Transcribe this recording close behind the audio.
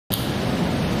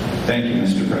Thank you,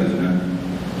 Mr. President.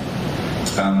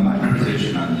 My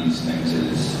position on these things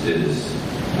is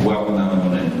well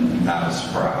known and not a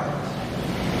surprise.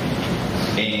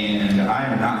 And I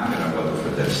am not going to vote for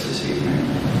this evening.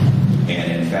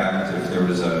 And in fact, if there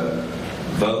was a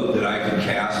vote that I could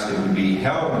cast that would be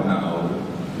hell no,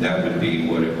 that would be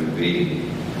what it would be.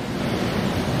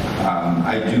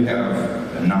 I do have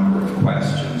a number of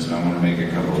questions, and I want to make a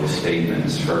couple of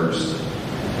statements first.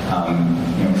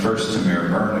 First to Mayor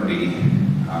Burnaby,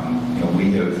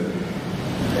 we have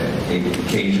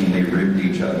occasionally ribbed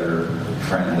each other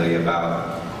friendly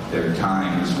about there are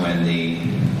times when the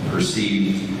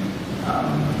perceived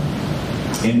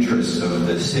interests of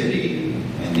the city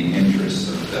and the interests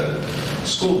of the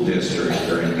school district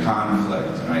are in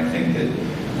conflict, and I think that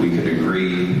we could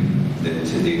agree that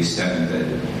to the extent that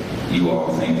you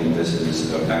all think that this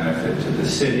is a benefit to the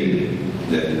city,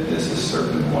 that this is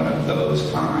certainly one of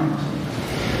those times.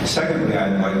 Secondly,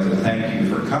 I'd like to thank you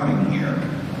for coming here.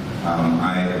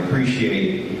 I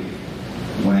appreciate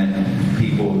when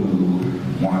people who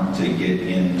want to get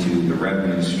into the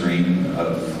revenue stream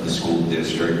of the school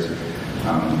district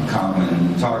come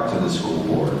and talk to the school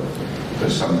board.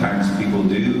 Because sometimes people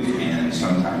do and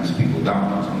sometimes people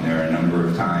don't. And there are a number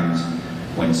of times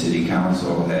when City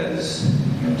Council has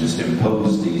just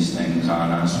imposed these things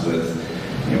on us with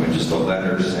just a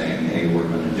letter saying, hey, we're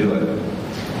going to do it.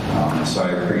 So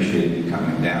I appreciate you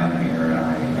coming down here, and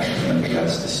I think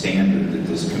that's the standard that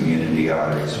this community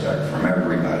ought to expect from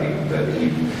everybody. But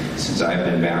since I've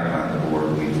been back on the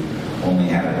board, we've only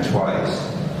had it twice.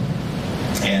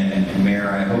 And Mayor,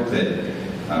 I hope that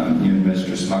you and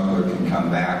Mr. Smuggler can come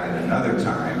back at another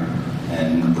time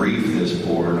and brief this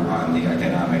board on the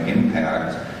economic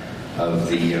impact of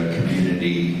the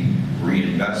community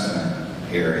reinvestment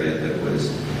area that was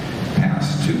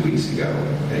passed 2 weeks ago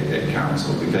at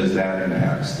council, because that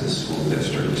impacts the school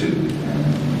district too.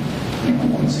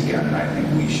 And once again, I think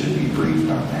we should be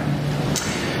briefed on that.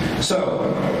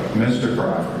 So, Mr.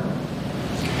 Crawford,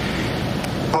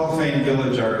 Hall of Fame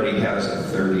Village already has a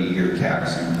 30-year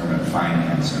tax increment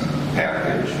financing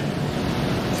package,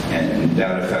 and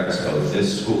that affects both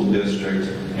this school district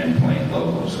and Plain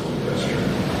local school district.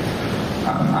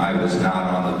 I was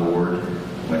not on the board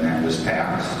when that was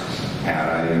passed. Had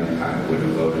I would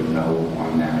have voted no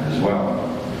on that as well.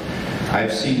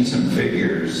 I've seen some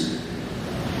figures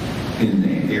in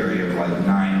the area of like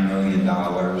 $9 million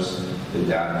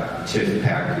that TIF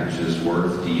package is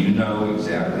worth. Do you know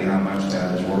exactly how much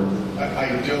that is worth?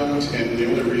 I don't, and the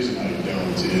only reason I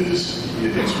don't is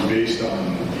it's based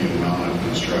on the amount of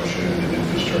construction and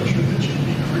infrastructure that you'd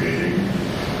be creating.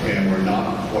 And we're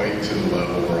not quite to the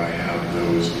level where I have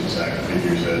those exact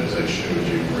figures as I showed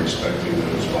you. We're expecting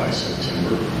those by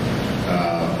September.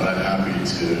 But I'm happy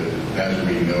to, as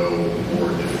we know more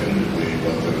definitively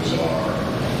what those are,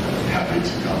 happy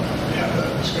to come and have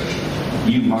that discussion.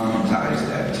 You monetized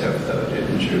that TIF though,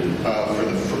 didn't you?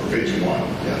 For phase one,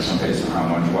 yes. Okay, so how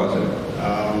much was it?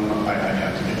 I'd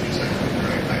have to get the exact figure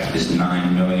right. Is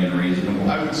 $9 million reasonable?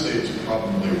 I would say it's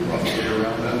probably roughly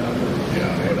around that number.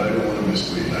 Yeah, okay. But I don't want to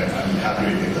mislead. I'm happy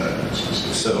to get that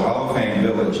specific. So Hall of Fame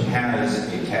Village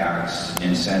has a tax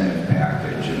incentive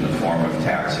package in the form of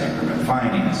tax increment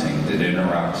financing that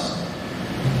interrupts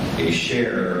a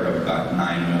share of about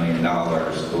 $9 million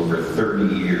over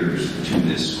 30 years to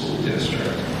this school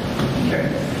district. Okay,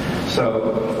 so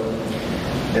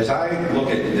as I look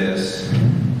at this,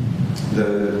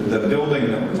 the building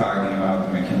that we're talking about,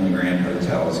 the McKinley Grand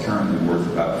Hotel, is currently worth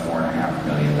about $4.5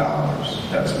 million.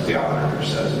 That's what the auditor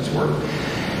says it's worth.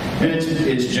 And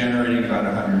it's generating about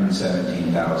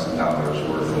 $117,000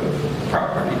 worth of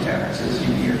property taxes a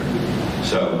year.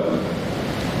 So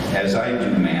as I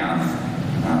do math,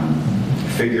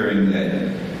 figuring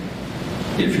that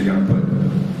if you're going to put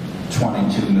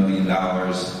 $22 million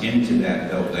into that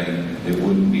building, it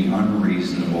wouldn't be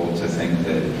unreasonable to think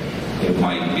that it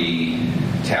might be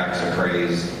tax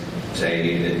appraised,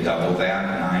 say, at double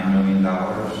that, $9 million.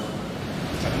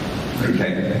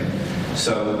 Okay.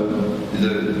 So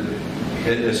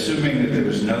assuming that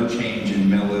there's no change in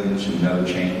millage and no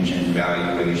change in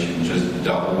valuation, just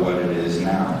double what it is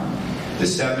now, the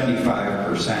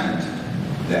 75%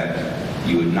 that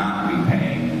you would not be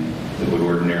paying that would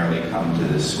ordinarily come to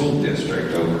the school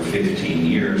district over 15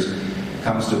 years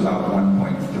comes to about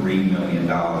 $1.3 million.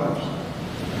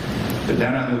 But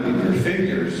then I look at your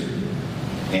figures,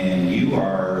 and you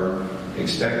are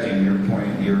expecting your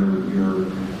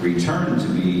return to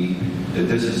be that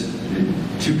this is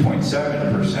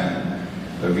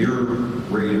 2.7% of your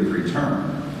rate of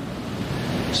return.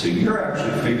 So you're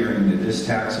actually figuring that this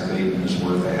tax abatement is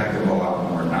worth a heck of a lot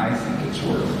more than I think it's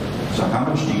worth. So how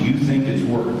much do you think it's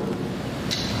worth?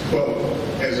 Well,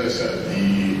 as I said,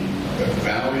 the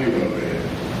value of it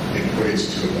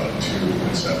equates to about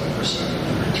 2.7% of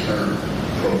the return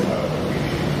profile that we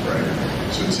need, right?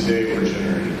 So today we're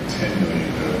generating $10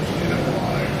 million of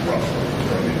NOI roughly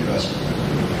from the investment that we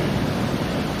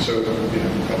made. So, a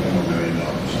couple more $1 million,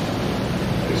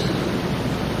 basically.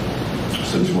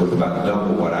 So it's worth about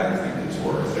double what I think it's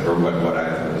worth, or what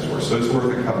I thought it's worth. So it's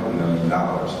worth a couple $1 million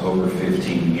over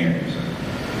 15 years.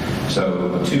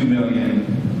 So $2 million.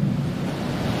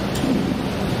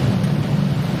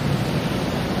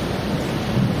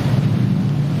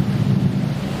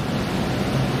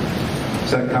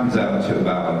 So that comes out to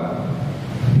about,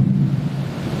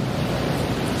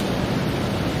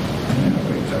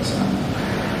 wait, that's not,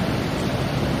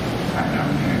 I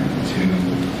don't know, 2.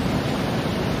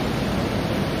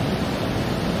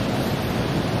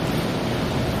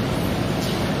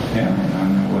 Yeah, I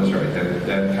was right.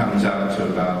 That comes out to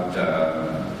about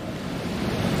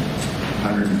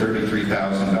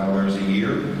 $133,000 a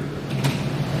year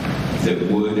that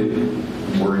would,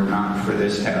 were it not for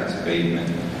this tax abatement,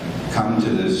 come to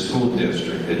the school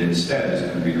district that instead is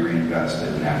going to be reinvested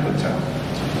in that hotel.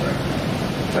 Right.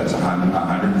 That's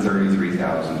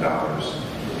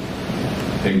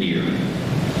 $133,000 a year.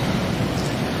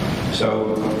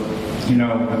 So,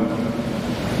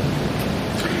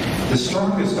 the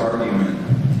strongest argument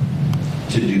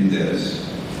to do this,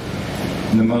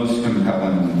 the most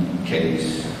compelling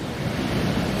case,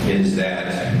 is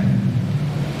that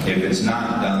if it's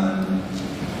not done,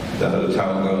 the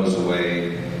hotel goes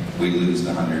away, we lose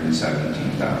the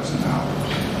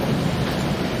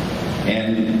 $117,000.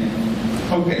 And,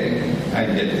 okay, I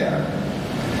get that.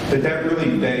 But that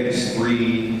really begs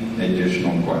 3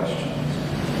 additional questions.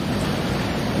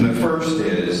 And the first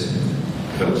is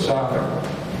philosophical.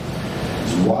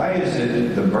 Why is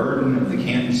it the burden of the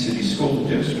Kansas City School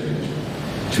District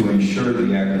to ensure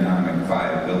the economic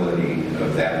viability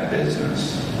of that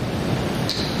business?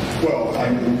 Well,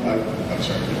 I'm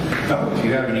sorry. No, if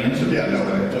you have an answer. Yeah, no,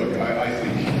 look, I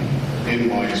think in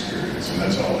my experience, and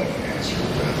that's all I can answer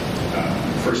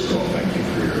with, first of all, thank you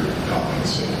for your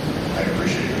comments, and I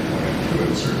appreciate your point of view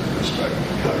and certain respect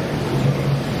and how you vote.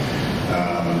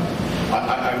 I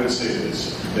would say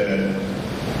this, that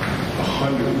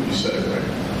 100, you said it right,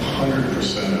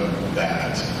 100% of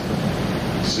that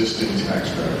existing tax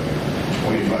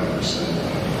revenue, 25%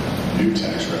 of new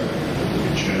tax revenue that will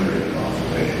be generated off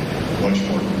of a much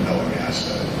more compelling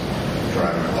asset,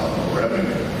 driving a lot more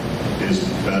revenue, is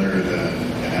better than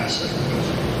an asset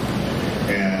closing.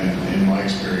 And in my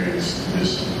experience,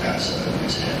 this asset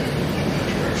is headed in that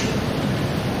direction.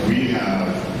 We have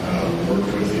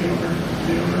worked with the owner.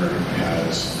 The owner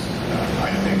has, I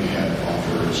think, had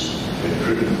offers that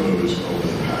couldn't close over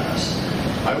the past.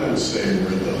 I won't say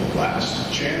we're the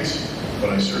last chance, but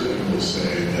I certainly will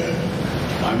say that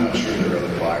I'm not sure there are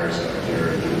other buyers out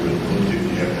there that will look at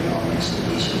the economics of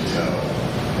this hotel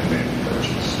and make a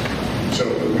purchase. So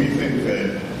we think that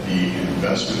the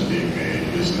investment being made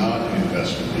is not an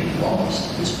investment being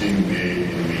lost. It's being made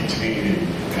in maintaining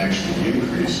and actually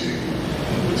increasing the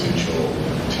potential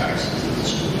taxes that the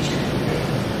school district will get.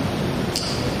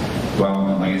 Well,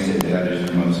 like I said, that is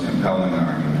your most compelling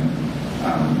argument.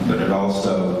 But it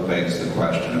also begs the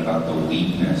question about the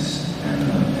weakness and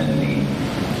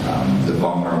the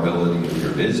vulnerability of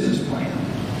your business plan.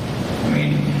 I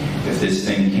mean, if this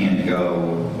thing can't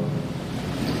go,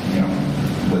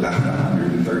 without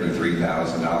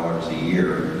 $133,000 a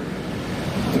year,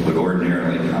 it would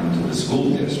ordinarily come to the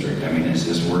school district. I mean, is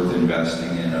this worth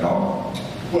investing in at all?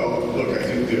 Well, look, I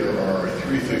think there are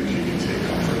 3 things you can take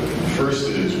comfort in. The first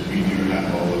is we do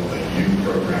have all of the youth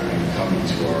programming coming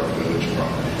to our village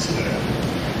property today.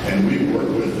 And we work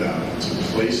with them to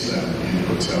place them in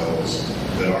hotels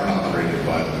that aren't operated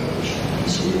by the village. And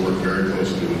so we work very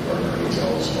closely with partner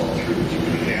hotels all through the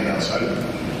community and outside of the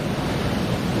community.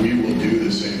 We will do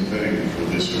the same thing for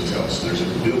this hotel. So there's a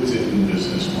built-in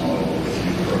business model with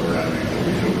youth programming that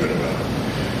we feel good about.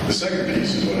 The second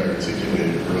piece is what I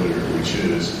articulated earlier, which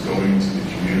is going to the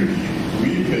community.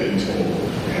 We've been told,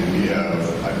 and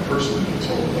I've personally been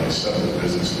told by several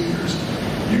business leaders,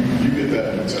 you get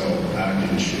that hotel back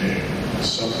in shape,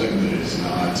 something that is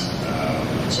not,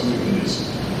 something that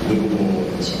is livable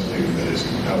and something that is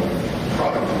compelling.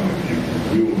 Product point of view,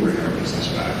 we will bring our business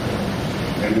back.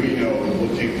 And we know,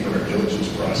 looking for our diligence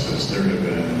process, there have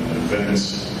been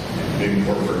events, big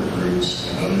corporate groups,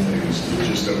 and other things that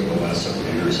just over the last several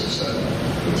years have said the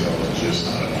hotel is just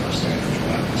not up to our standards, we're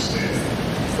not going to stay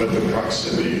there. But the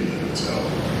proximity of the hotel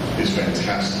is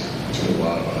fantastic to a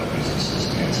lot of other businesses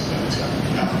in downtown.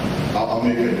 Now, I'll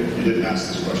make it, you didn't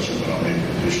ask this question, but I'll make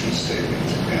it condition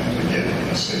statement, and again, I'm going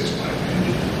to say it's my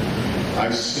opinion.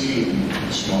 I've seen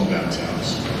small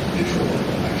downtowns before.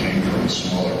 I came from a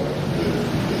smaller one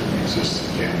that existed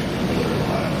in Camden,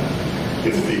 Ohio.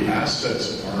 If the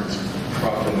assets aren't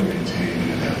properly maintained in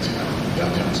a downtown,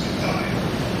 downtowns can die.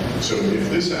 So if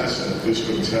this asset, this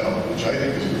hotel, which I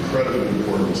think is incredibly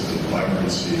important to the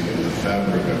vibrancy and the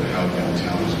fabric of how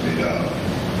downtown is made up,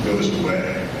 goes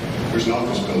away, there's an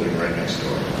office building right next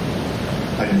door.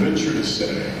 I venture to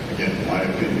say, again, in my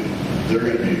opinion, they're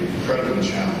going to be incredibly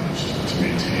challenged to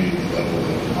maintain the level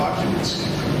of occupancy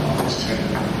from an office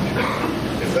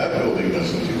tenant. If that building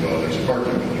doesn't do well, there's a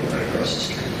parking building right across the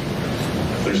street.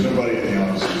 If there's nobody in the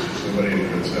offices, there's nobody in the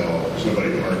hotel, there's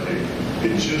nobody parking,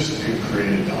 it just could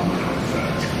create a domino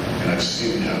effect. And I've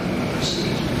seen it happen in other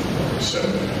cities before. So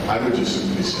I would just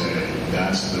simply say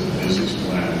that's the business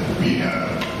plan that we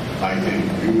have. I think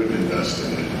we would invest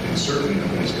in it, and certainly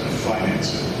nobody's going to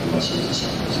finance it unless it's a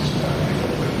sound business plan.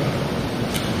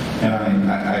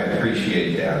 And I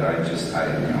appreciate that.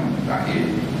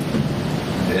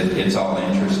 It's all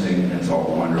interesting, it's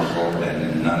all wonderful,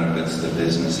 and none of it's the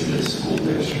business of this school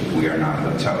district. We are not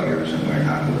hoteliers, and we're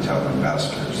not hotel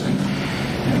investors.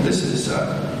 And this is,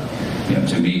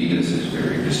 to me, this is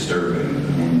very disturbing.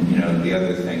 And the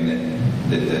other thing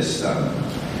that this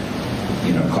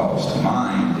calls to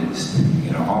mind is,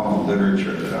 all the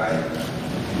literature that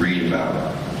I read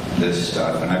about this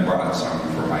stuff, and I brought some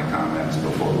for my comments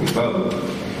before we vote,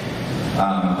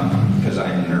 because I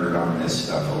nerd on this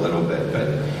stuff a little bit,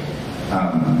 but,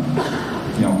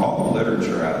 all the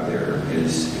literature out there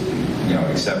is,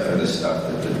 except for the stuff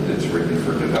that's written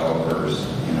for developers,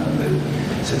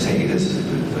 that says, hey, this is a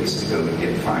good place to go to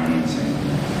get financing.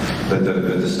 But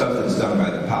the stuff that's done by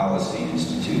the policy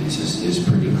institutes is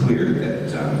pretty clear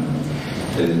that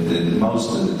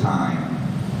most of the time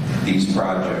these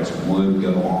projects would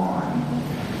go on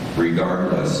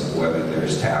regardless of whether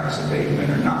there's tax abatement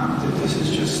or not, that this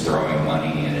is just throwing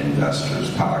money in investors'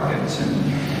 pockets.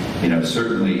 And,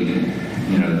 certainly,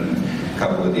 a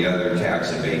couple of the other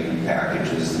tax abatement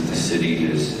packages that the city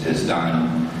has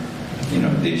done,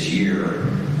 this year,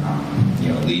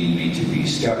 lead me to be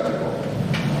skeptical.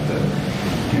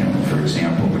 For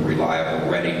example, the reliable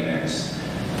ready mix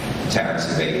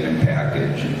tax abatement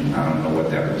package, and I don't know what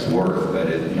that was worth, but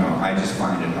I just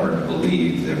find it hard to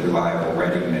believe that reliable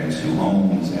ready mix, who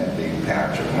owns that big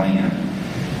patch of land,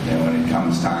 when it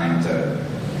comes time to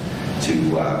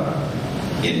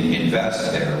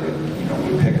invest there,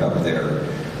 would pick up their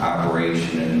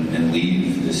operation and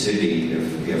leave the city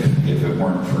if it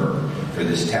weren't for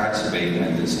this tax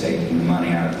abatement that's taking the money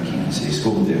out of the Kansas City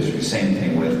School District. Same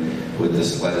thing with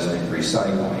this Resnick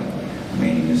recycling. I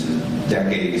mean, it's a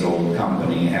decades-old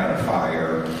company, had a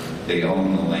fire, they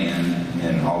own the land,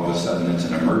 and all of a sudden it's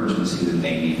an emergency that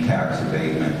they need tax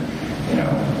abatement,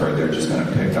 or they're just going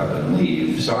to pick up and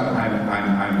leave. So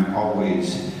I'm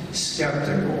always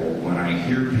skeptical when I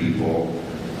hear people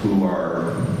who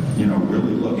are,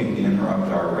 really looking to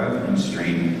interrupt our revenue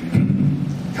stream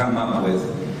come up with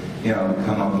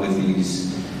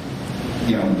these,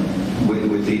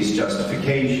 with these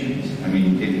justifications. I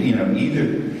mean,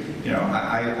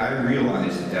 I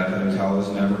realize that hotel has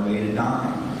never made a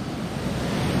dime.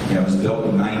 It was built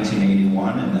in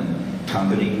 1981, and the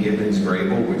company Gibbons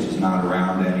Grable, which is not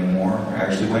around anymore,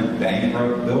 actually went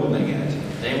bankrupt building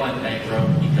it. They went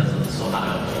bankrupt because of the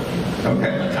Sohio building.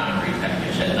 Okay. The concrete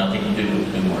package had nothing to do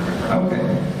with New Market Road. Okay.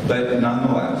 But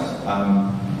nonetheless,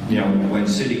 when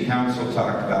City Council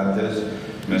talked about this,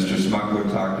 Mr. Smuggler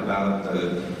talked about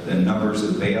the numbers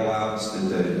of bailouts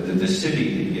that the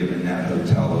city had given that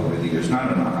hotel over the years. I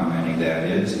don't know how many that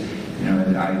is.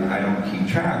 And I don't keep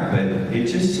track, but it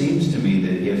just seems to me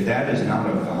that if that is not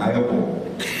a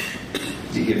viable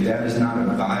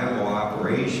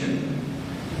operation,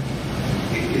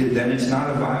 then it's not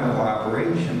a viable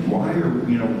operation. Why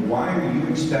are you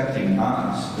expecting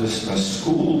us, a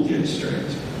school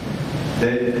district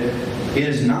that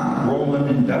is not rolling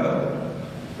in dough?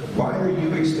 Why are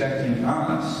you expecting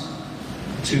us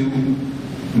to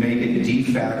make a de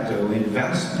facto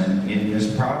investment in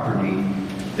this property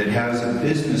that has a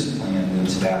business plan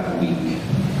that's that weak?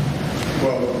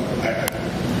 Well, I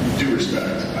due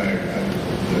respect, I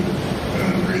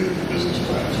don't agree that the business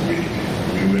plan is weak.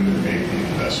 We wouldn't make the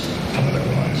investment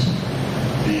otherwise.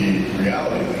 The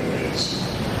reality, though, is,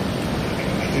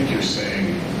 I think you're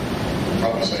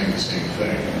probably saying the same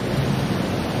thing.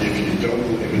 If you don't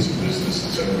believe it's a business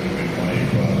that's ever going to make money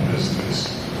and go out of business,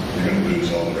 you're going to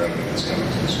lose all the revenue that's coming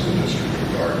to the school district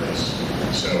regardless.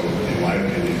 So, in my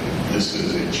opinion, this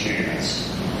is a chance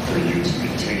for you to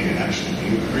maintain and actually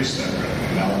increase that revenue.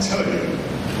 And I'll tell you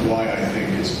why I think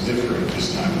it's different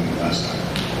this time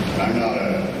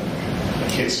I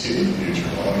can't see in the future.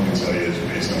 All I can tell you is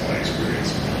based on my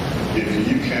experience. If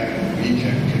we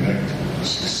can connect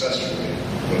successfully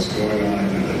what's going on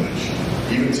in the village,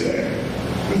 even today,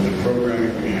 with the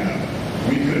programming we have,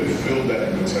 we could have filled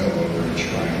that hotel over in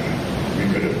Triangle. We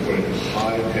could have put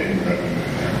high-paying revenue in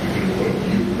there. We could have put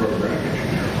youth programming in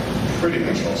there pretty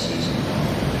much all season long.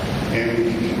 And we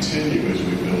can continue as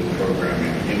we build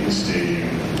programming in the stadium,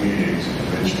 meetings,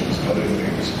 conventions, other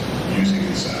things, using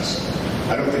this asset.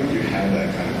 I don't think you had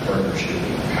that kind of partnership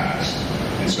in the past.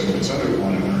 And so if it's under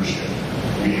one ownership,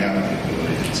 we have the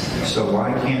ability to go. So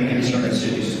why can't the Indiana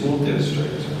City School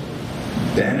District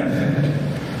benefit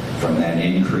from that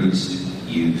increased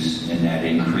use and that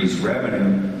increased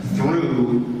revenue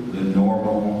through the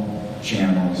normal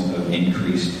channels of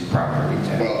increased property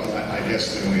tax? Well, I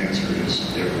guess the only answer is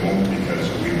it won't, because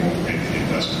we won't make the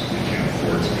investment. We can't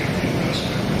afford to make the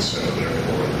investment. And so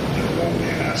therefore, there won't be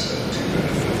an asset to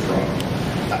benefit from.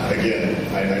 Again,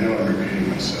 I know I'm repeating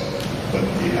myself, but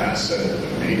the asset, the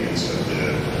maintenance of the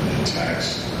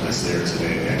tax that's there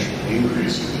today, the actual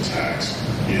increase in the tax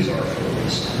is our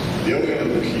focus. The only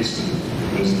other piece to the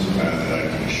business plan that I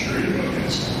can assure you of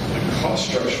is the cost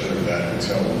structure of that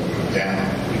hotel will go down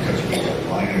because we're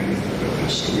aligning with the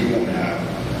village. So we won't have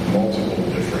multiple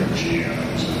different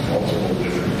GMs and multiple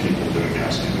different people doing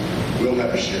housekeeping. We'll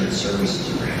have a shared services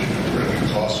arrangement where the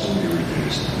costs will be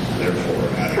reduced, therefore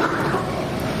adequately.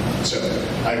 So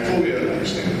I fully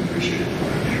understand and appreciate your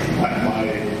point of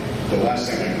view. The last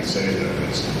thing I can say, though,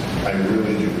 is I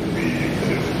really do believe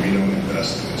that if we don't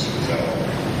invest in this hotel,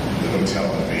 the hotel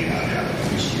may not have a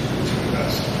future to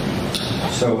invest.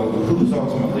 So who's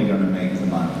ultimately going to make the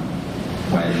money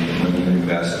when you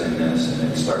invest in this and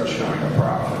it starts showing a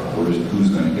profit? Who's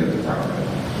going to get the profit?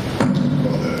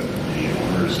 Well, the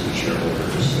owners and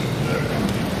shareholders of the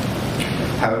company.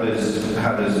 How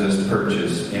does this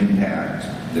purchase impact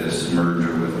this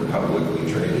merger with a publicly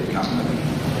traded company?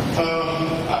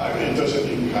 It doesn't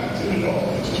impact it at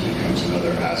all. It just becomes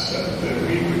another asset that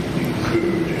we would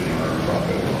include in our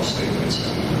profit and loss statements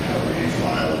and how we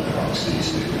file a proxy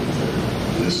statement that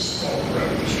lists all the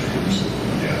revenue streams and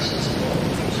the assets involved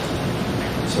with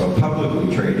those. So a publicly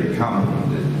traded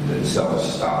company that sells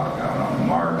stock out on the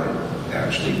market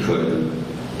actually could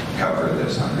cover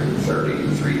this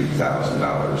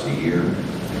 $133,000 a year.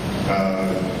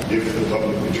 If the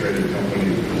publicly traded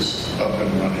company was up and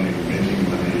running, making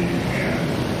money, and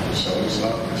selling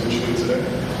stock potentially today,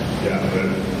 yeah,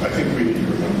 but I think we need to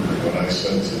remember what I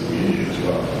said to the media as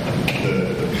well.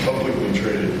 The publicly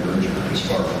traded merger is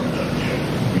far from a done deal.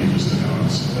 We just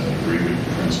announced an agreement in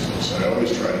principle. So I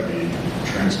always try to be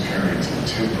transparent and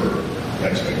temper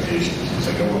expectations,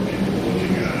 because I don't want people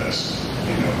looking at us, 2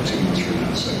 months from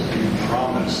now saying, we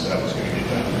promised that was going to get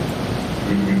done.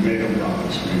 We've made a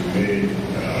promise. We've made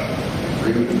an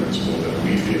agreement in principle that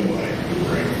we feel like would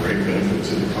bring great benefit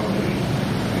to the company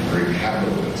and bring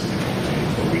capital into the company,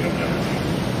 but we don't have anything.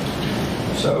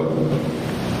 So,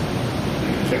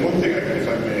 and one thing, if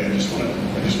I may, I just want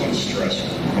to stress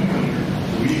one thing here.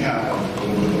 We have,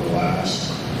 over the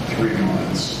last 3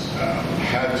 months,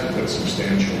 had to put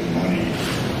substantial money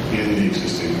in the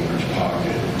existing owner's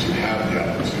pocket to have the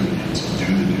opportunity to do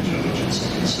the due diligence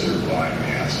and consider buying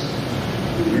the asset.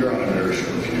 We're on a very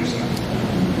short fuse now.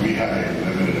 We have a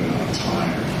limited amount of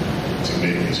time to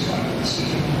make this final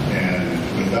decision. And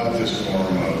without this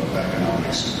form of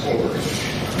economic support,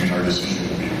 our decision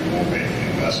will be we won't make the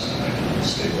investment. I can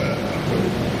state that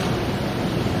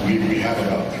unequivocally. We have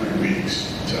about 3 weeks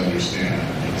to understand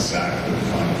exactly the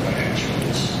final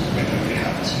financials, and then we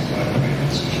have to see whether we make a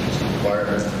decision to acquire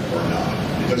it or not.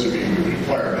 It doesn't mean we would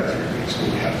acquire it in 3 weeks, but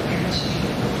we have to make a decision to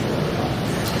acquire it or not.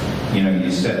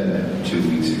 you said 2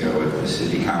 weeks ago at the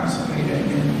city council meeting,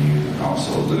 and you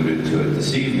also alluded to it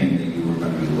this evening, that you were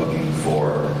going to be looking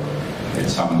for, at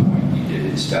some point, you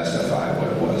didn't specify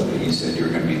what it was, but you said you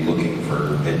were going to be looking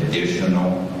for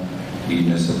additional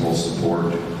municipal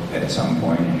support at some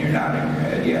point, and you're nodding your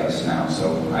head yes now,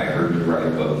 so I heard you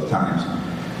right both times.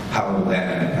 How will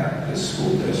that impact this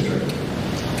school district?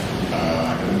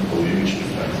 I don't believe it should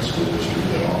affect the school district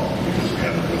at all, because we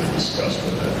haven't really discussed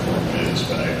what that form is,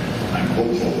 but I'm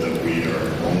hopeful that we are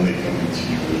only coming to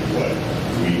you with what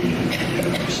we need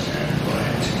to understand by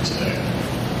today.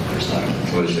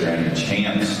 Was there any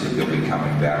chance that you'll be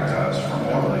coming back to us for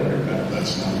more later?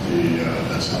 That's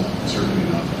certainly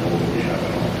not the goal that we have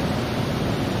at all.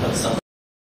 But some